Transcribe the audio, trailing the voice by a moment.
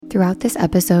Throughout this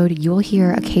episode, you'll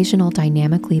hear occasional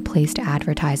dynamically placed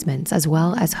advertisements as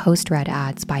well as host-read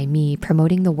ads by me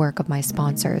promoting the work of my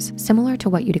sponsors, similar to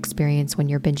what you'd experience when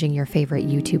you're binging your favorite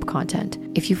YouTube content.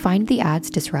 If you find the ads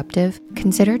disruptive,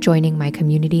 consider joining my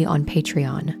community on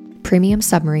Patreon. Premium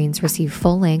Submarines receive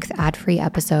full-length, ad-free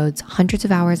episodes, hundreds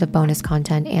of hours of bonus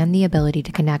content, and the ability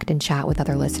to connect and chat with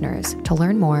other listeners. To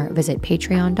learn more, visit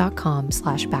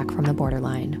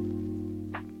patreon.com/backfromtheborderline.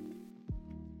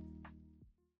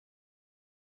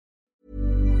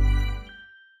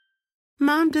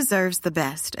 Mom deserves the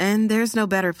best, and there's no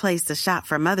better place to shop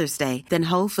for Mother's Day than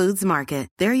Whole Foods Market.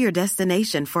 They're your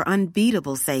destination for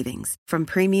unbeatable savings, from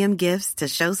premium gifts to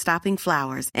show-stopping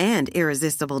flowers and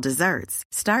irresistible desserts.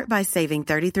 Start by saving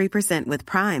 33% with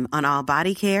Prime on all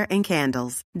body care and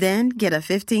candles. Then get a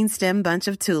 15-stem bunch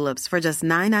of tulips for just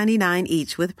 $9.99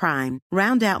 each with Prime.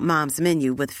 Round out Mom's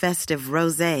menu with festive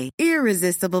rosé,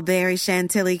 irresistible berry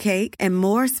chantilly cake, and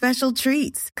more special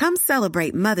treats. Come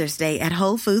celebrate Mother's Day at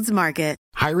Whole Foods Market.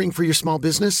 Hiring for your small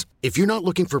business? If you're not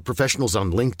looking for professionals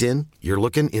on LinkedIn, you're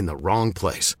looking in the wrong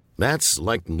place. That's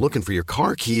like looking for your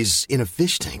car keys in a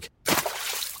fish tank.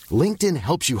 LinkedIn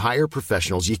helps you hire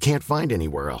professionals you can't find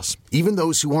anywhere else, even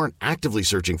those who aren't actively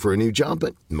searching for a new job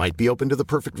but might be open to the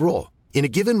perfect role. In a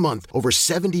given month, over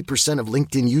 70% of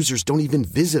LinkedIn users don't even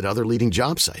visit other leading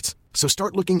job sites. So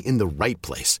start looking in the right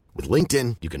place. With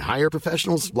LinkedIn, you can hire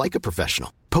professionals like a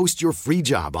professional. Post your free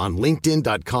job on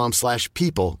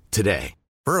linkedin.com/people today.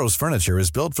 Burrow's furniture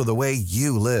is built for the way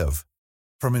you live.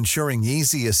 From ensuring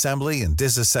easy assembly and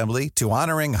disassembly to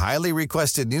honoring highly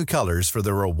requested new colors for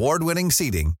their award-winning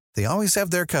seating, they always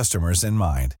have their customers in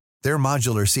mind. Their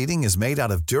modular seating is made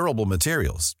out of durable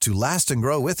materials to last and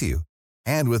grow with you.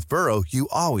 And with Burrow, you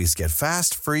always get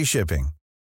fast, free shipping.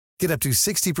 Get up to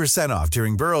 60% off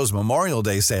during Burrow's Memorial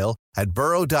Day sale at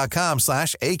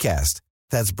burrow.com/ACAST.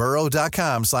 That's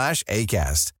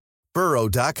burrow.com/ACAST.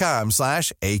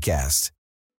 burrow.com/ACAST.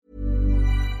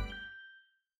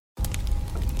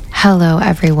 Hello,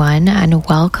 everyone, and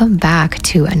welcome back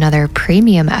to another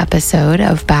premium episode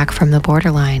of Back from the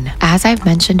Borderline. As I've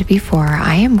mentioned before,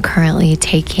 I am currently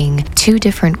taking two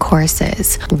different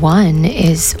courses. One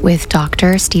is with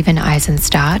Dr. Steven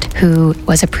Eisenstadt, who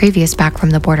was a previous Back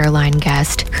from the Borderline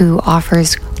guest, who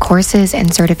offers courses and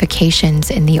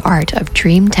certifications in the art of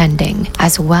dream tending,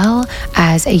 as well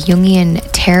as a Jungian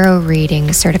tarot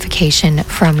reading certification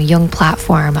from Jung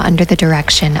Platform under the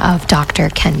direction of Dr.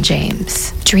 Ken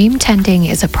James. Dream tending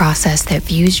is a process that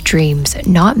views dreams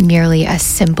not merely as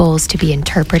symbols to be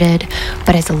interpreted,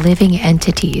 but as living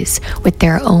entities with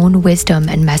their own wisdom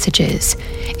and messages.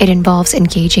 It involves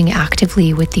engaging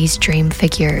actively with these dream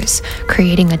figures,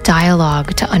 creating a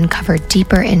dialogue to uncover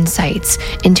deeper insights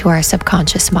into our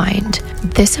subconscious mind.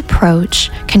 This approach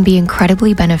can be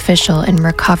incredibly beneficial in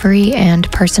recovery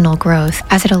and personal growth,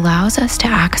 as it allows us to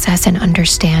access and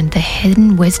understand the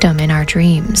hidden wisdom in our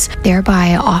dreams,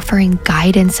 thereby offering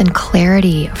guidance and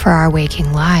clarity for our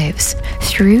waking lives.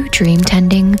 Through dream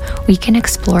tending, we can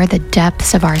explore the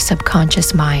depths of our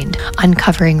subconscious mind,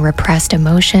 uncovering repressed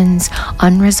emotions,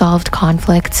 unresolved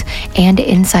conflicts, and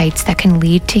insights that can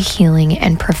lead to healing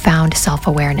and profound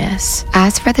self-awareness.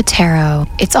 As for the tarot,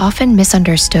 it's often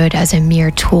misunderstood as a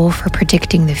mere tool for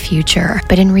predicting the future,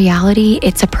 but in reality,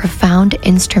 it's a profound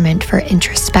instrument for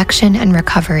introspection and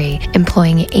recovery,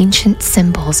 employing ancient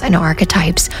symbols and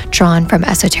archetypes drawn from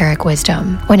esoteric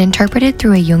wisdom. When interpreted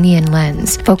through a Jungian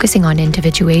lens, focusing on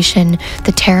individuation,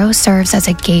 the tarot serves as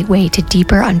a gateway to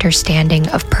deeper understanding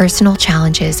of personal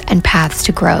challenges and paths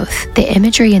to growth. The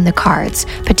imagery in the cards,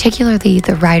 particularly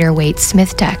the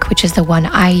Rider-Waite-Smith deck, which is the one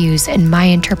I use in my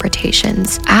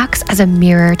interpretations, acts as a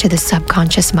mirror to the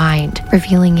subconscious mind,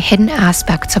 revealing hidden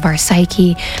aspects of our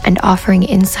psyche and offering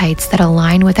insights that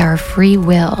align with our free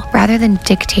will rather than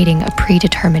dictating a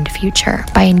predetermined future.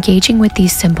 By engaging with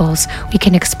these symbols, we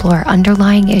can explore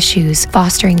underlying issues,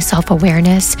 fostering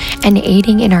self-awareness, and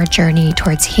aiding in our journey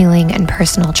towards healing and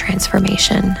personal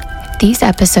transformation. These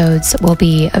episodes will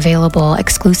be available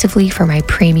exclusively for my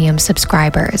premium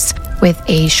subscribers, with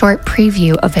a short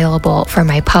preview available for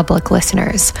my public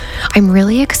listeners. I'm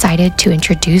really excited to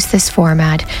introduce this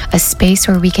format, a space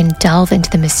where we can delve into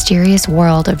the mysterious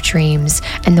world of dreams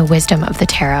and the wisdom of the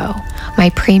tarot. My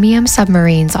premium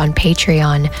submarines on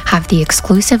Patreon have the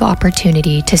exclusive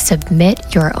opportunity to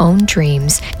submit your own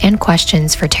dreams and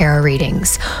questions for tarot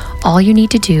readings. All you need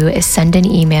to do is send an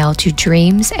email to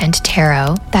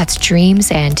dreamsandtarot, that's dreams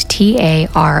and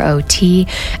TAROT,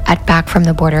 at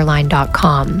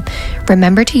backfromtheborderline.com.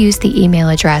 Remember to use the email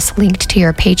address linked to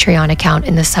your Patreon account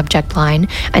in the subject line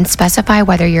and specify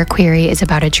whether your query is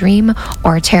about a dream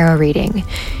or a tarot reading.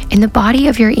 In the body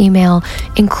of your email,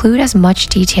 include as much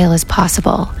detail as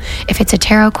possible. If it's a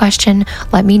tarot question,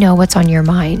 let me know what's on your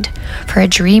mind. For a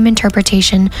dream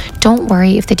interpretation, don't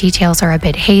worry if the details are a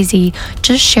bit hazy,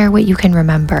 just share what you can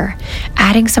remember.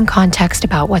 Adding some context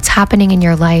about what's happening in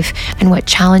your life and what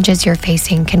challenges you're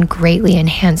facing can greatly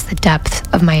enhance the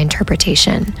depth of my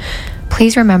interpretation.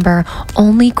 Please remember,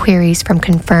 only queries from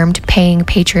confirmed paying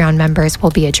Patreon members will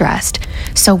be addressed.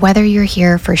 So whether you're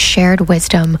here for shared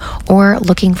wisdom or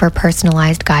looking for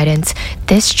personalized guidance,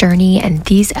 this journey and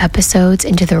these episodes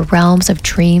into the realms of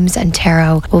dreams and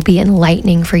tarot will be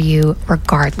enlightening for you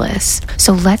regardless.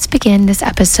 So let's begin this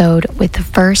episode with the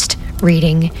first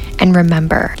reading. And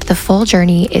remember, the full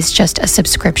journey is just a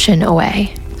subscription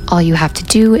away. All you have to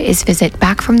do is visit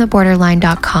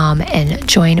backfromtheborderline.com and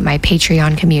join my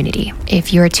Patreon community.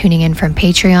 If you're tuning in from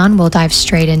Patreon, we'll dive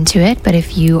straight into it. But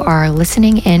if you are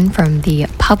listening in from the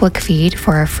public feed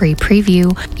for a free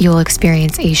preview, you'll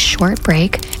experience a short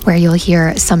break where you'll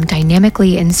hear some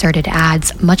dynamically inserted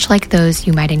ads, much like those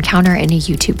you might encounter in a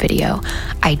YouTube video.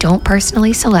 I don't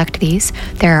personally select these.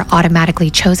 They're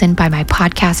automatically chosen by my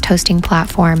podcast hosting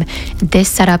platform. This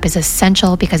setup is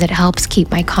essential because it helps keep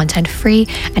my content free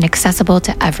and accessible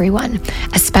to everyone,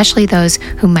 especially those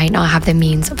who might not have the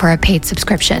means for a paid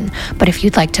subscription. But if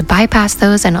you'd like to bypass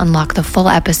those and unlock the full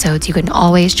episodes, you can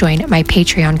always join my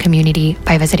Patreon community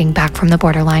by visiting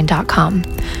backfromtheborderline.com.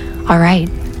 All right,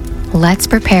 let's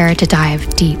prepare to dive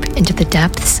deep into the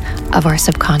depths of our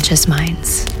subconscious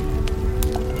minds.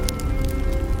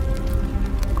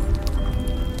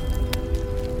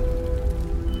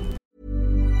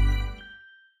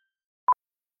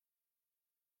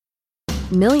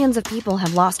 Millions of people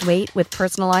have lost weight with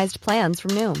personalized plans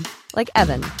from Noom. Like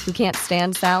Evan, who can't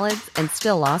stand salads and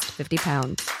still lost 50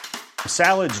 pounds.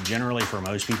 Salads generally for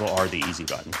most people are the easy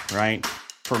button, right?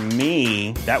 For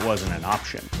me, that wasn't an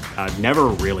option. I never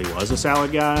really was a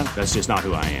salad guy. That's just not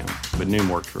who I am. But Noom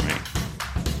worked for me.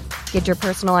 Get your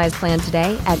personalized plan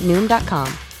today at Noom.com.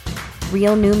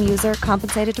 Real Noom user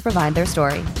compensated to provide their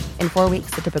story. In 4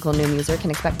 weeks, the typical Noom user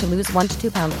can expect to lose 1 to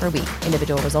 2 pounds per week.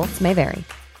 Individual results may vary.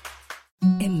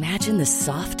 Imagine the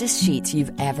softest sheets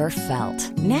you've ever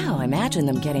felt. Now imagine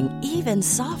them getting even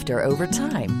softer over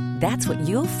time. That's what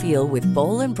you'll feel with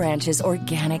Boll & Branch's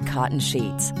organic cotton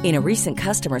sheets. In a recent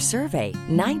customer survey,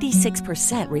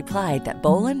 96% replied that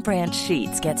Boll & Branch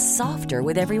sheets get softer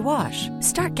with every wash.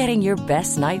 Start getting your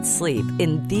best night's sleep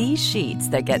in these sheets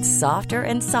that get softer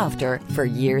and softer for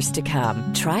years to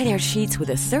come. Try their sheets with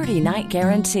a 30-night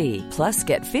guarantee. Plus,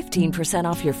 get 15%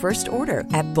 off your first order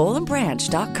at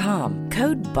bollandbranch.com.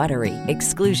 Code BUTTERY.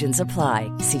 Exclusions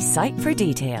apply. See site for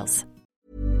details.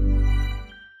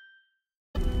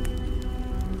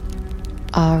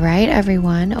 All right,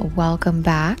 everyone, welcome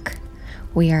back.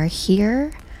 We are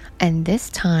here, and this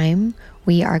time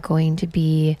we are going to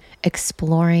be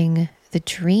exploring the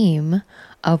dream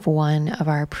of one of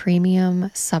our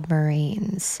premium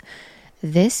submarines.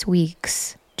 This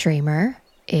week's dreamer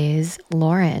is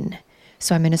Lauren.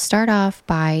 So I'm going to start off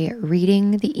by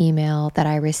reading the email that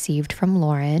I received from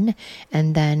Lauren,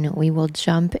 and then we will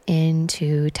jump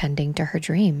into tending to her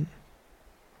dream.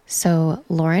 So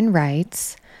Lauren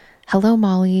writes, "Hello,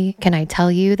 Molly. Can I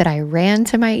tell you that I ran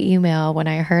to my email when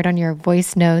I heard on your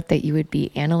voice note that you would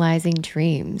be analyzing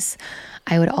dreams?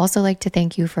 I would also like to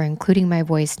thank you for including my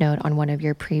voice note on one of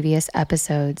your previous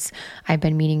episodes. I've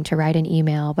been meaning to write an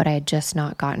email, but I had just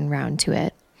not gotten round to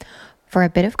it. For a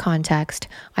bit of context,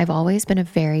 I've always been a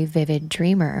very vivid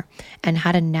dreamer and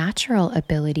had a natural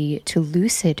ability to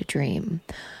lucid dream.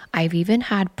 I've even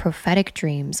had prophetic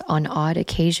dreams on odd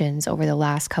occasions over the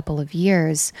last couple of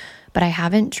years, but I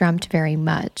haven't dreamt very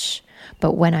much.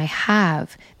 But when I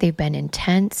have, they've been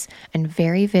intense and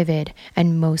very vivid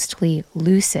and mostly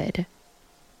lucid."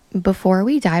 Before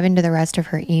we dive into the rest of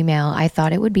her email, I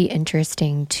thought it would be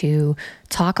interesting to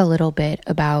talk a little bit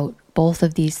about both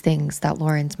of these things that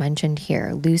Lauren's mentioned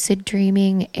here, lucid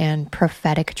dreaming and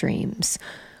prophetic dreams.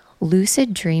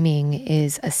 Lucid dreaming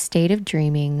is a state of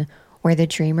dreaming where the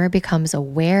dreamer becomes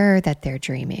aware that they're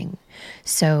dreaming.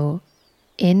 So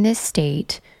in this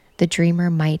state, the dreamer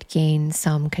might gain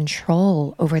some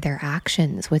control over their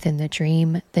actions within the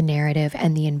dream, the narrative,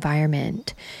 and the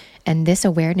environment. And this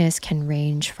awareness can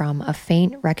range from a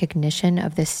faint recognition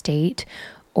of the state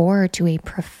or to a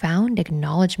profound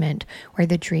acknowledgement where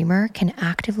the dreamer can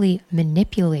actively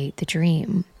manipulate the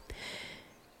dream.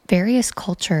 Various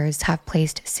cultures have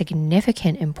placed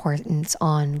significant importance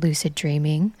on lucid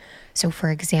dreaming. So, for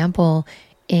example,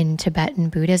 in Tibetan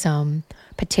Buddhism,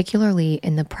 particularly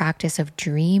in the practice of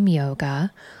dream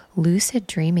yoga, lucid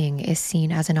dreaming is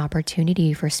seen as an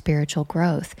opportunity for spiritual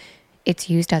growth. It's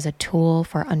used as a tool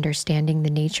for understanding the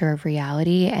nature of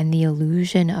reality and the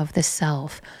illusion of the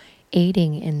self,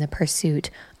 aiding in the pursuit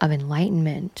of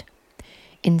enlightenment.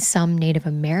 In some Native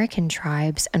American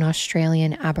tribes and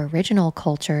Australian Aboriginal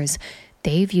cultures,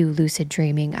 they view lucid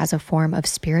dreaming as a form of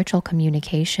spiritual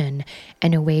communication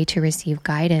and a way to receive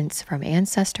guidance from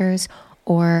ancestors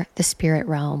or the spirit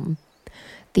realm.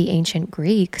 The ancient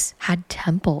Greeks had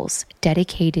temples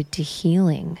dedicated to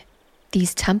healing.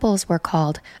 These temples were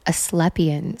called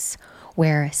Asclepions,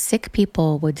 where sick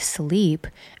people would sleep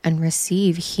and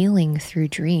receive healing through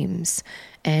dreams,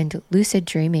 and lucid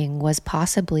dreaming was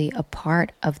possibly a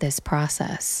part of this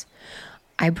process.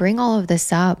 I bring all of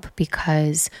this up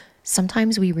because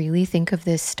sometimes we really think of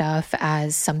this stuff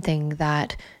as something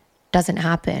that doesn't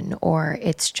happen, or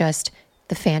it's just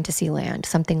the fantasy land,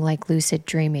 something like lucid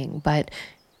dreaming. But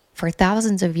for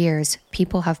thousands of years,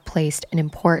 people have placed an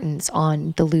importance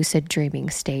on the lucid dreaming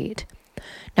state.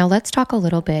 Now let's talk a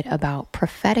little bit about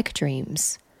prophetic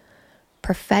dreams.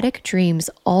 Prophetic dreams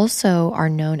also are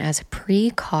known as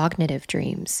precognitive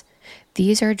dreams.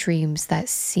 These are dreams that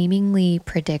seemingly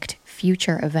predict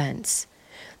future events.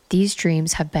 These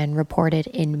dreams have been reported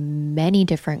in many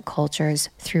different cultures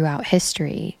throughout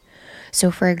history. So,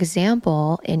 for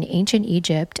example, in ancient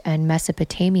Egypt and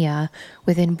Mesopotamia,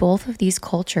 within both of these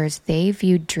cultures, they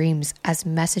viewed dreams as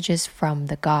messages from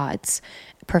the gods.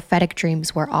 Prophetic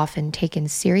dreams were often taken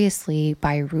seriously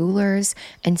by rulers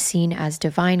and seen as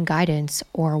divine guidance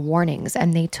or warnings,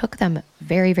 and they took them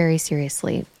very, very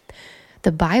seriously.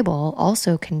 The Bible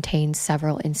also contains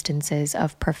several instances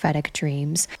of prophetic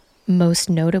dreams, most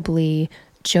notably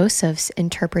Joseph's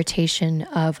interpretation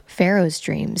of Pharaoh's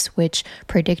dreams, which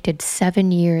predicted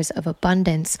 7 years of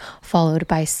abundance followed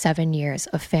by 7 years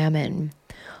of famine.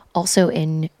 Also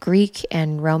in Greek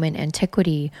and Roman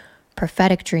antiquity,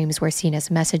 prophetic dreams were seen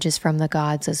as messages from the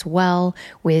gods as well,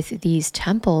 with these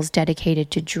temples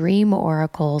dedicated to dream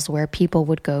oracles where people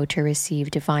would go to receive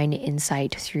divine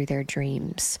insight through their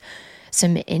dreams.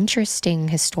 Some interesting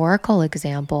historical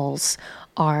examples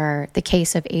are the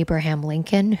case of Abraham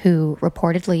Lincoln, who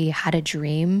reportedly had a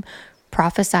dream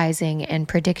prophesizing and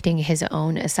predicting his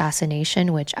own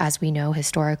assassination, which, as we know,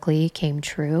 historically came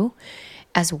true,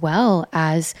 as well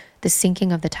as the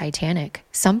sinking of the Titanic.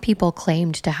 Some people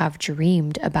claimed to have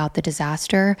dreamed about the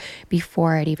disaster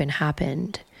before it even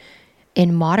happened.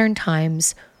 In modern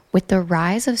times, with the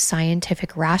rise of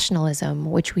scientific rationalism,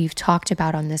 which we've talked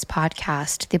about on this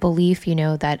podcast, the belief,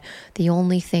 that the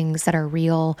only things that are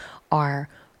real are,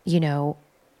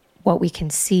 what we can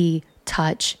see,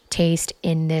 touch, taste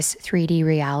in this 3D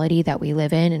reality that we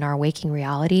live in our waking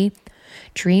reality,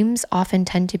 dreams often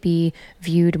tend to be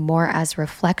viewed more as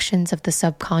reflections of the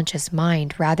subconscious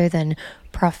mind rather than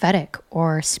prophetic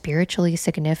or spiritually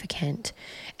significant.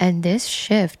 And this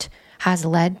shift has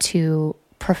led to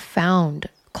profound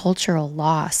cultural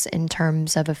loss in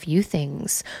terms of a few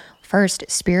things. First,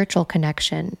 spiritual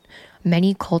connection.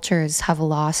 Many cultures have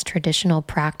lost traditional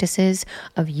practices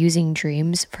of using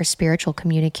dreams for spiritual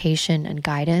communication and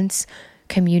guidance.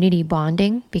 Community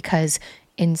bonding, because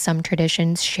in some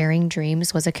traditions, sharing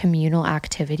dreams was a communal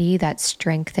activity that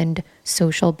strengthened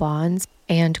social bonds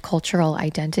and cultural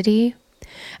identity,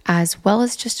 as well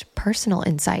as just personal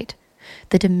insight.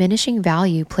 The diminishing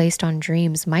value placed on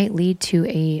dreams might lead to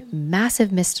a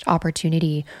massive missed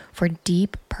opportunity for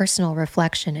deep personal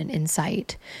reflection and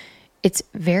insight. It's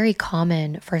very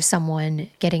common for someone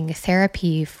getting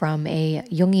therapy from a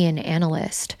Jungian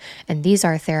analyst, and these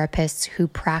are therapists who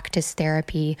practice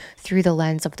therapy through the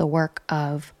lens of the work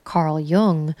of Carl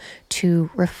Jung to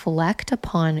reflect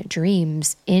upon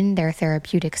dreams in their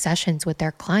therapeutic sessions with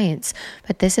their clients.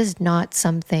 But this is not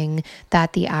something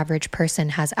that the average person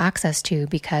has access to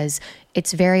because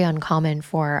it's very uncommon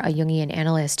for a Jungian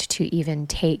analyst to even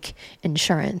take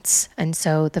insurance. And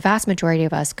so the vast majority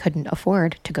of us couldn't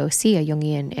afford to go see a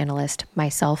Jungian analyst,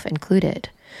 myself included.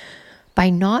 By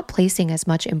not placing as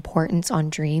much importance on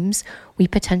dreams, we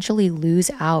potentially lose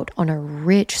out on a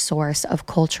rich source of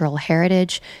cultural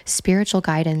heritage, spiritual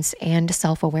guidance, and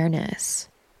self-awareness.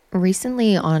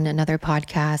 Recently, on another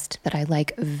podcast that I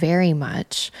like very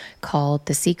much called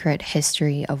The Secret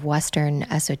History of Western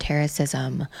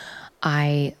Esotericism,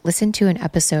 I listened to an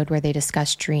episode where they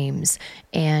discussed dreams,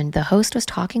 and the host was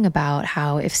talking about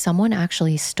how if someone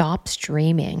actually stops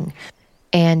dreaming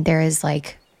and there is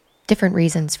different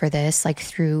reasons for this, like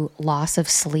through loss of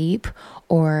sleep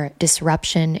or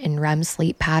disruption in REM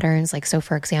sleep patterns. Like, so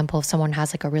for example, if someone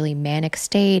has like a really manic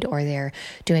state, or they're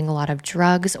doing a lot of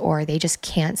drugs, or they just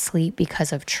can't sleep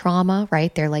because of trauma,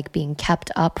 right? They're like being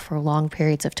kept up for long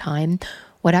periods of time,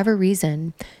 whatever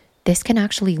reason, this can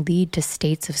actually lead to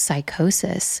states of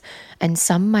psychosis. And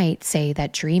some might say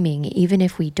that dreaming, even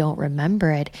if we don't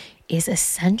remember it, is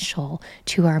essential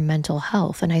to our mental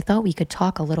health. And I thought we could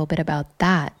talk a little bit about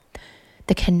that.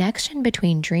 The connection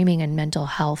between dreaming and mental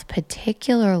health,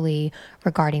 particularly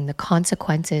regarding the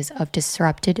consequences of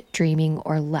disrupted dreaming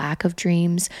or lack of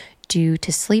dreams due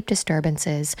to sleep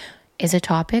disturbances, is a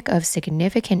topic of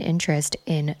significant interest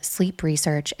in sleep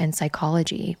research and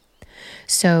psychology.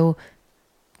 So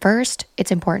first,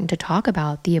 it's important to talk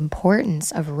about the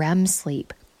importance of REM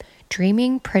sleep.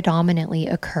 Dreaming predominantly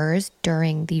occurs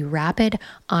during the rapid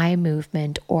eye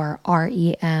movement, or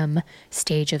REM,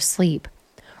 stage of sleep.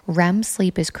 REM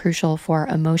sleep is crucial for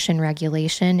emotion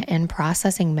regulation and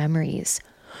processing memories.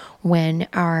 When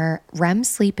our REM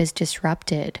sleep is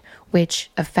disrupted,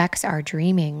 which affects our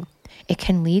dreaming, it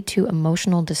can lead to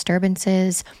emotional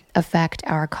disturbances, affect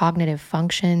our cognitive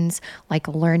functions like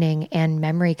learning and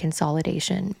memory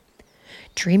consolidation.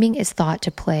 Dreaming is thought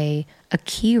to play a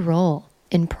key role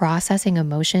in processing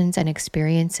emotions and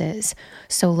experiences,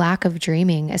 so lack of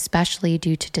dreaming, especially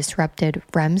due to disrupted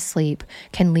REM sleep,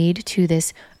 can lead to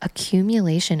this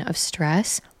accumulation of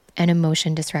stress and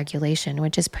emotion dysregulation,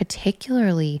 which is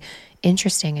particularly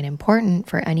interesting and important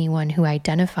for anyone who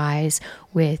identifies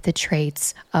with the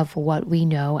traits of what we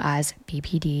know as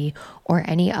BPD or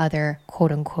any other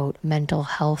quote unquote mental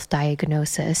health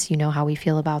diagnosis. You know how we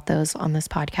feel about those on this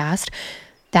podcast,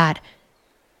 that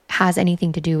has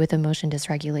anything to do with emotion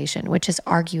dysregulation, which is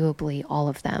arguably all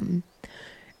of them.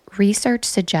 Research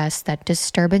suggests that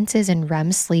disturbances in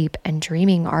REM sleep and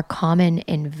dreaming are common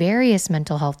in various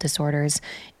mental health disorders,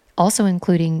 also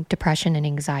including depression and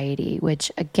anxiety, which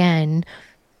again,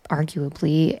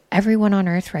 arguably everyone on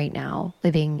earth right now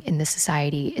living in this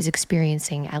society is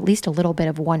experiencing at least a little bit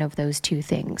of one of those two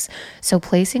things. So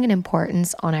placing an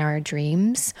importance on our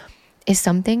dreams is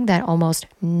something that almost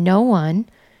no one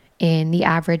in the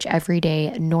average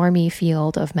everyday normie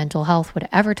field of mental health would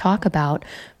ever talk about,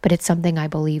 but it's something I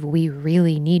believe we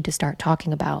really need to start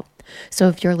talking about. So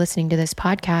if you're listening to this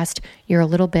podcast, you're a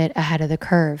little bit ahead of the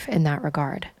curve in that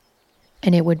regard.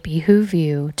 And it would behoove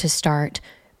you to start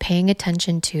paying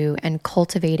attention to and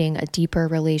cultivating a deeper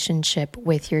relationship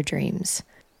with your dreams.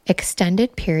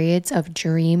 Extended periods of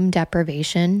dream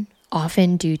deprivation,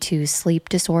 often due to sleep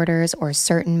disorders or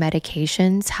certain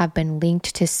medications, have been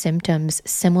linked to symptoms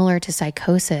similar to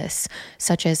psychosis,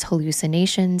 such as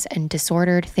hallucinations and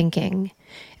disordered thinking.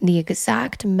 The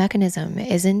exact mechanism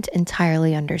isn't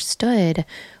entirely understood,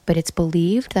 but it's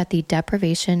believed that the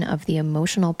deprivation of the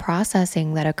emotional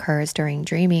processing that occurs during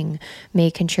dreaming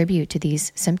may contribute to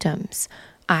these symptoms.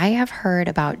 I have heard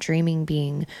about dreaming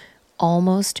being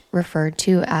almost referred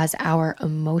to as our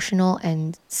emotional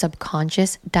and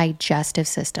subconscious digestive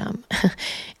system.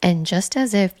 And just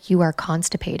as if you are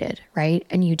constipated, right,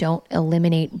 and you don't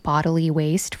eliminate bodily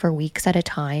waste for weeks at a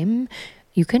time,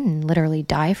 you can literally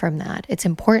die from that. It's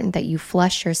important that you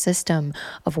flush your system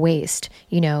of waste.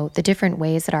 You know, the different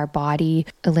ways that our body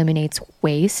eliminates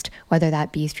waste, whether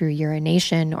that be through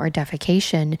urination or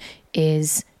defecation,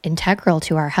 is integral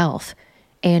to our health.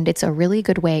 And it's a really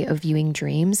good way of viewing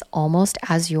dreams almost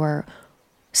as your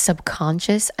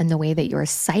subconscious and the way that your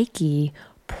psyche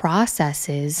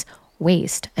processes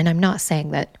waste. And I'm not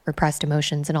saying that repressed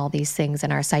emotions and all these things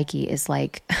in our psyche is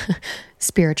like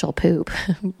spiritual poop.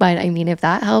 But I mean, if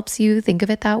that helps you think of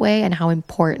it that way and how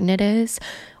important it is,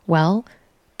 well,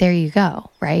 there you go,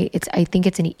 right? I think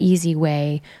it's an easy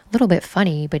way, a little bit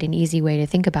funny, but an easy way to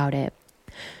think about it.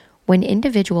 When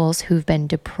individuals who've been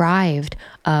deprived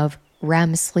of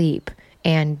REM sleep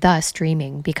and thus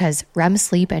dreaming, because REM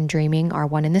sleep and dreaming are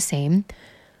one and the same,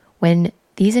 when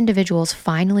these individuals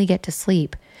finally get to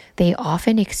sleep, they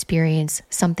often experience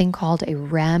something called a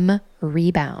REM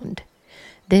rebound.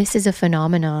 This is a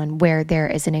phenomenon where there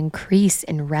is an increase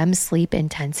in REM sleep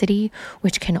intensity,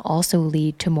 which can also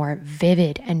lead to more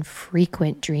vivid and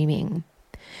frequent dreaming.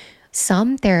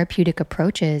 Some therapeutic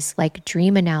approaches, like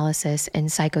dream analysis and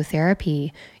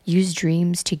psychotherapy, use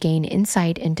dreams to gain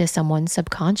insight into someone's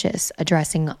subconscious,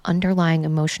 addressing underlying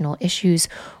emotional issues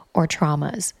or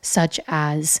traumas, such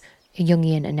as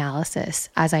Jungian analysis,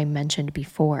 as I mentioned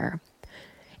before.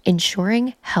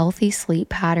 Ensuring healthy sleep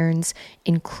patterns,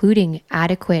 including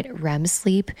adequate REM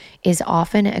sleep, is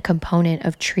often a component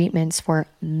of treatments for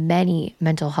many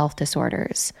mental health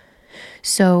disorders.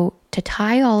 So to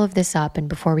tie all of this up, and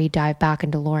before we dive back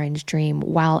into Lauren's dream,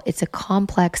 while it's a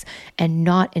complex and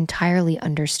not entirely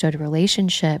understood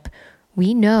relationship,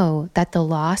 we know that the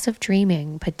loss of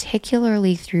dreaming,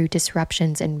 particularly through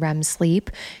disruptions in REM sleep,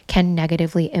 can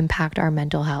negatively impact our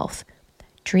mental health.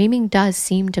 Dreaming does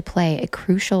seem to play a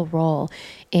crucial role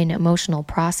in emotional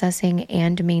processing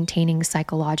and maintaining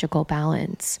psychological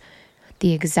balance.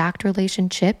 The exact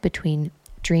relationship between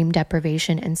dream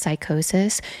deprivation and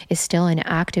psychosis is still an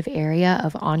active area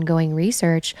of ongoing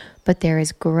research, but there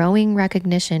is growing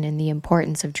recognition in the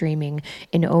importance of dreaming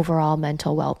in overall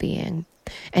mental well-being.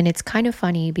 And it's kind of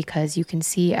funny because you can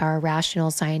see our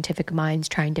rational scientific minds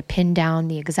trying to pin down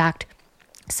the exact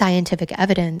scientific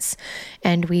evidence,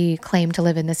 and we claim to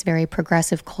live in this very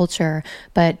progressive culture,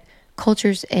 but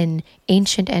cultures in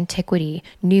ancient antiquity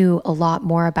knew a lot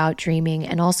more about dreaming,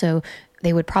 and also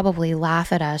they would probably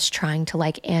laugh at us trying to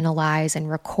analyze and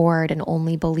record and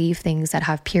only believe things that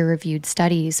have peer-reviewed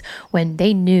studies when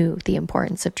they knew the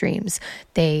importance of dreams.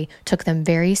 They took them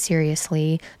very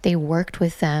seriously, they worked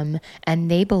with them,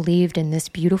 and they believed in this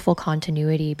beautiful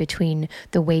continuity between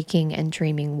the waking and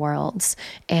dreaming worlds.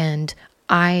 And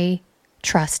I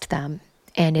trust them.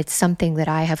 And it's something that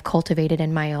I have cultivated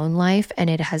in my own life, and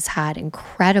it has had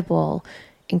incredible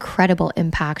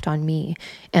impact on me.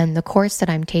 And the course that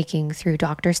I'm taking through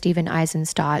Dr. Steven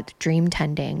Eisenstadt, Dream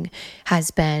Tending,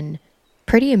 has been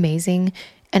pretty amazing.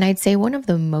 And I'd say one of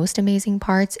the most amazing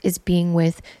parts is being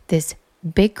with this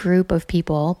big group of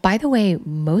people. By the way,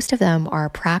 most of them are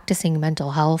practicing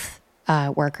mental health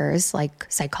workers, like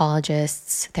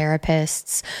psychologists,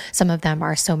 therapists. Some of them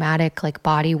are somatic, like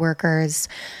body workers.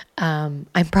 I'm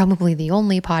probably the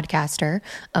only podcaster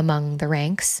among the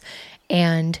ranks.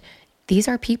 And these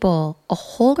are people, a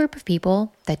whole group of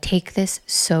people that take this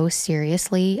so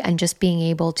seriously. And just being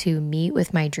able to meet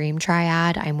with my dream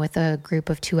triad, I'm with a group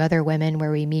of 2 other women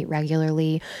where we meet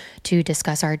regularly to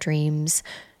discuss our dreams.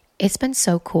 It's been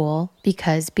so cool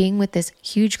because being with this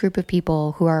huge group of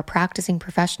people who are practicing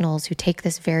professionals who take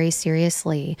this very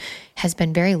seriously has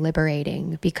been very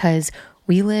liberating, because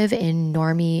we live in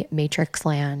normie matrix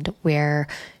land where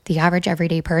the average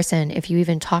everyday person, if you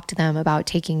even talk to them about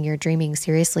taking your dreaming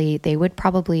seriously, they would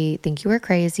probably think you were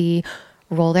crazy,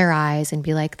 roll their eyes and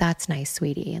be like, "That's nice,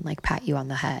 sweetie," and pat you on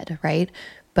the head, right?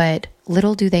 But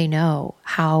little do they know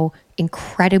how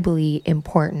incredibly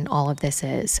important all of this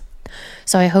is.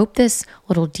 So I hope this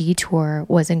little detour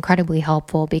was incredibly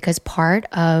helpful, because part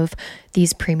of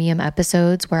these premium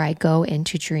episodes where I go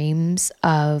into dreams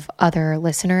of other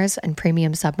listeners and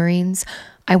premium submarines,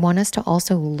 I want us to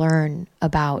also learn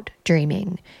about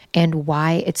dreaming and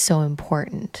why it's so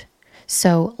important.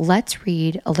 So let's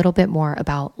read a little bit more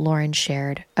about Lauren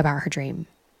shared about her dream.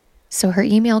 So her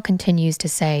email continues to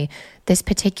say, "This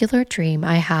particular dream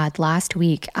I had last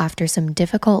week after some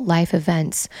difficult life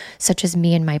events, such as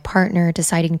me and my partner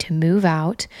deciding to move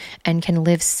out and can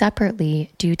live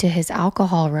separately due to his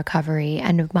alcohol recovery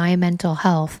and my mental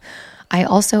health. I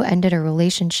also ended a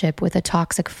relationship with a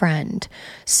toxic friend.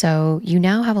 So you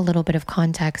now have a little bit of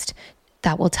context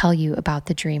that will tell you about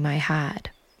the dream I had.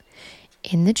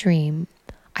 In the dream,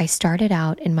 I started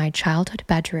out in my childhood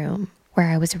bedroom where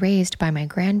I was raised by my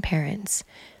grandparents.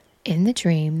 In the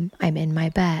dream, I'm in my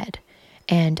bed,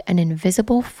 and an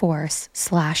invisible force /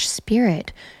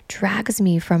 spirit drags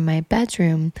me from my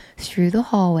bedroom through the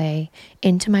hallway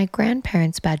into my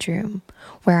grandparents' bedroom,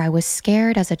 where I was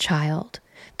scared as a child.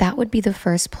 That would be the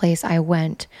first place I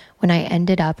went when I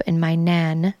ended up in my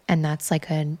nan, and that's like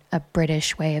a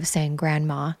British way of saying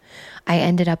grandma. I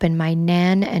ended up in my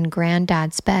nan and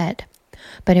granddad's bed.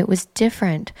 But it was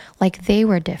different, like they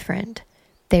were different.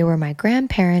 They were my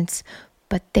grandparents,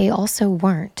 but they also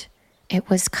weren't. It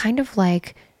was kind of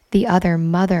like the other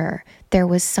mother. There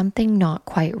was something not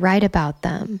quite right about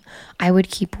them. I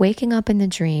would keep waking up in the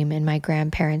dream in my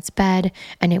grandparents' bed,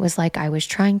 and it was like I was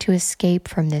trying to escape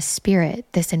from this spirit,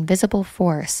 this invisible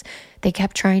force. They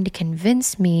kept trying to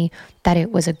convince me that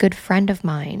it was a good friend of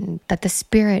mine, that the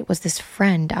spirit was this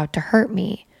friend out to hurt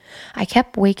me. I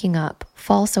kept waking up,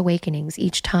 false awakenings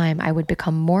each time I would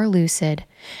become more lucid,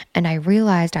 and I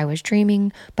realized I was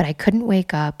dreaming, but I couldn't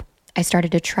wake up. I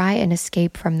started to try and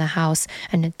escape from the house,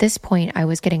 and at this point I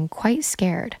was getting quite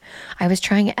scared. I was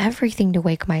trying everything to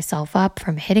wake myself up,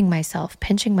 from hitting myself,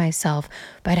 pinching myself,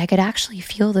 but I could actually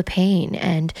feel the pain,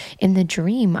 and in the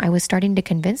dream I was starting to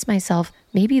convince myself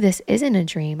maybe this isn't a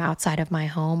dream outside of my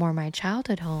home or my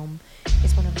childhood home.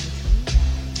 It's one of my dreams.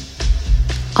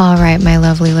 All right, my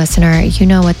lovely listener, you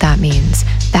know what that means.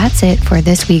 That's it for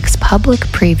this week's public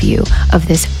preview of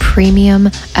this premium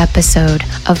episode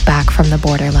of Back from the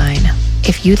Borderline.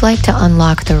 If you'd like to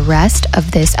unlock the rest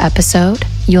of this episode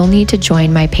you'll need to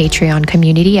join my Patreon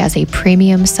community as a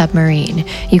premium submarine.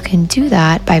 You can do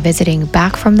that by visiting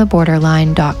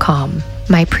backfromtheborderline.com.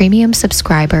 My premium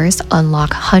subscribers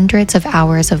unlock hundreds of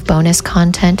hours of bonus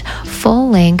content,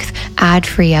 full-length,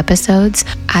 ad-free episodes,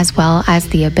 as well as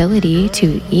the ability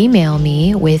to email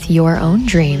me with your own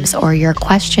dreams or your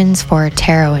questions for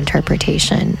tarot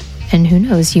interpretation. And who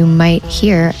knows, you might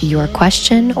hear your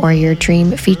question or your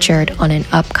dream featured on an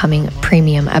upcoming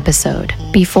premium episode.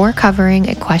 Before covering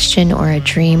a question or a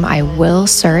dream, I will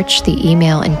search the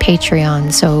email in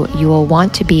Patreon, so you will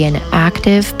want to be an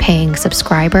active paying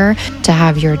subscriber to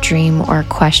have your dream or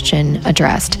question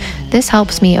addressed. This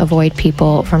helps me avoid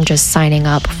people from just signing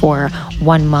up for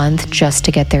 1 month just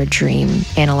to get their dream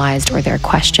analyzed or their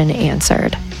question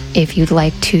answered. If you'd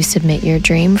like to submit your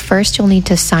dream, first you'll need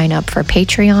to sign up for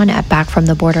Patreon at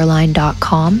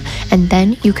backfromtheborderline.com, and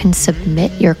then you can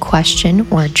submit your question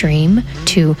or dream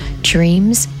to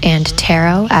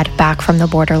dreamsandtarot at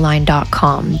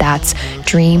backfromtheborderline.com. That's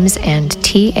dreams and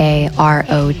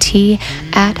TAROT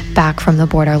at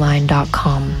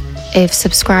backfromtheborderline.com. If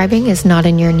subscribing is not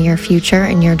in your near future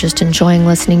and you're just enjoying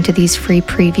listening to these free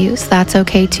previews, that's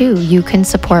okay too. You can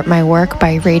support my work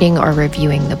by rating or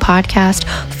reviewing the podcast,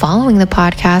 following the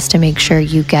podcast to make sure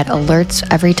you get alerts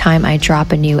every time I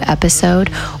drop a new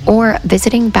episode, or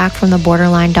visiting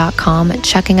backfromtheborderline.com and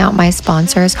checking out my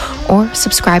sponsors, or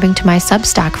subscribing to my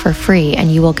Substack for free,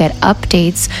 and you will get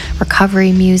updates,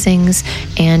 recovery musings,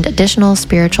 and additional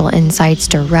spiritual insights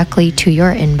directly to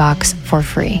your inbox for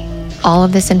free. All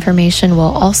of this information will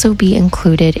also be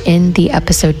included in the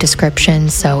episode description,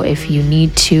 so if you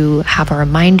need to have a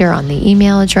reminder on the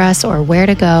email address or where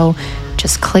to go,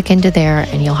 just click into there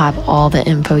and you'll have all the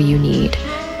info you need.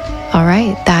 All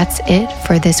right, that's it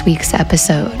for this week's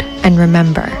episode. And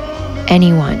remember,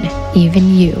 anyone,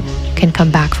 even you, can come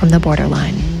back from the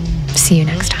borderline. See you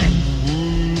next time.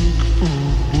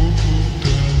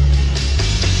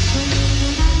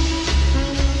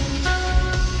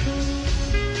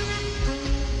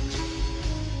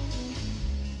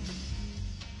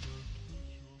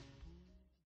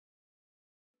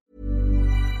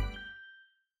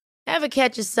 Ever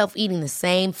catch yourself eating the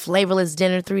same flavorless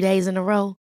dinner 3 days in a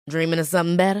row? Dreaming of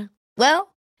something better?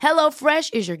 Well,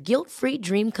 HelloFresh is your guilt-free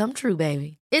dream come true,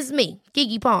 baby. It's me,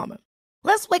 Keke Palmer.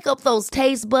 Let's wake up those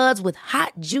taste buds with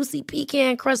hot, juicy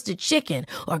pecan-crusted chicken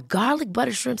or garlic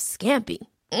butter shrimp scampi.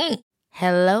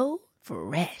 Hello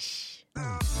Fresh.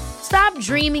 Stop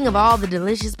dreaming of all the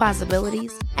delicious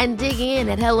possibilities and dig in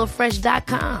at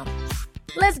HelloFresh.com.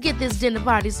 Let's get this dinner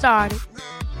party started.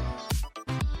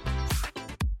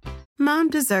 Mom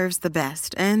deserves the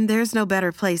best, and there's no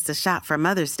better place to shop for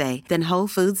Mother's Day than Whole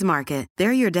Foods Market.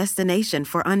 They're your destination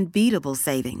for unbeatable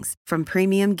savings, from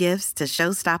premium gifts to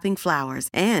show-stopping flowers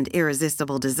and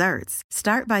irresistible desserts.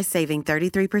 Start by saving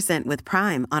 33% with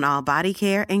Prime on all body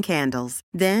care and candles.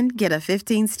 Then get a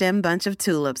 15-stem bunch of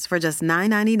tulips for just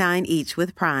 $9.99 each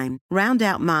with Prime. Round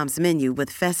out Mom's menu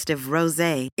with festive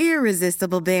rosé,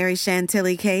 irresistible berry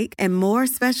chantilly cake, and more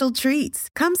special treats.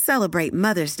 Come celebrate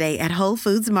Mother's Day at Whole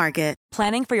Foods Market.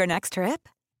 Planning for your next trip?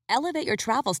 Elevate your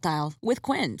travel style with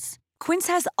Quince. Quince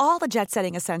has all the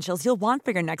jet-setting essentials you'll want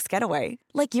for your next getaway,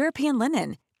 like European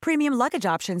linen, premium luggage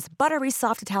options, buttery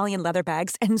soft Italian leather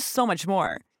bags, and so much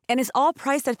more. And is all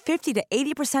priced at 50 to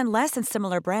 80% less than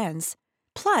similar brands.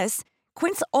 Plus,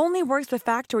 Quince only works with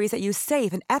factories that use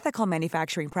safe and ethical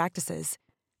manufacturing practices.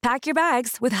 Pack your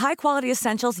bags with high-quality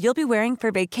essentials you'll be wearing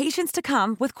for vacations to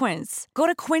come with Quince. Go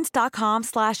to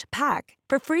quince.com/pack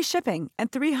for free shipping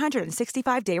and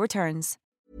 365-day returns.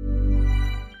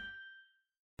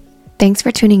 Thanks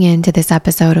for tuning in to this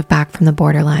episode of Back from the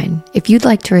Borderline. If you'd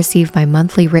like to receive my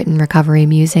monthly written recovery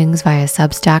musings via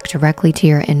Substack directly to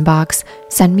your inbox,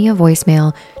 send me a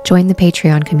voicemail, join the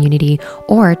Patreon community,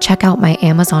 or check out my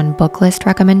Amazon book list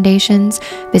recommendations.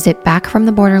 Visit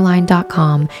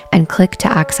backfromtheborderline.com and click to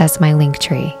access my link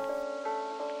tree.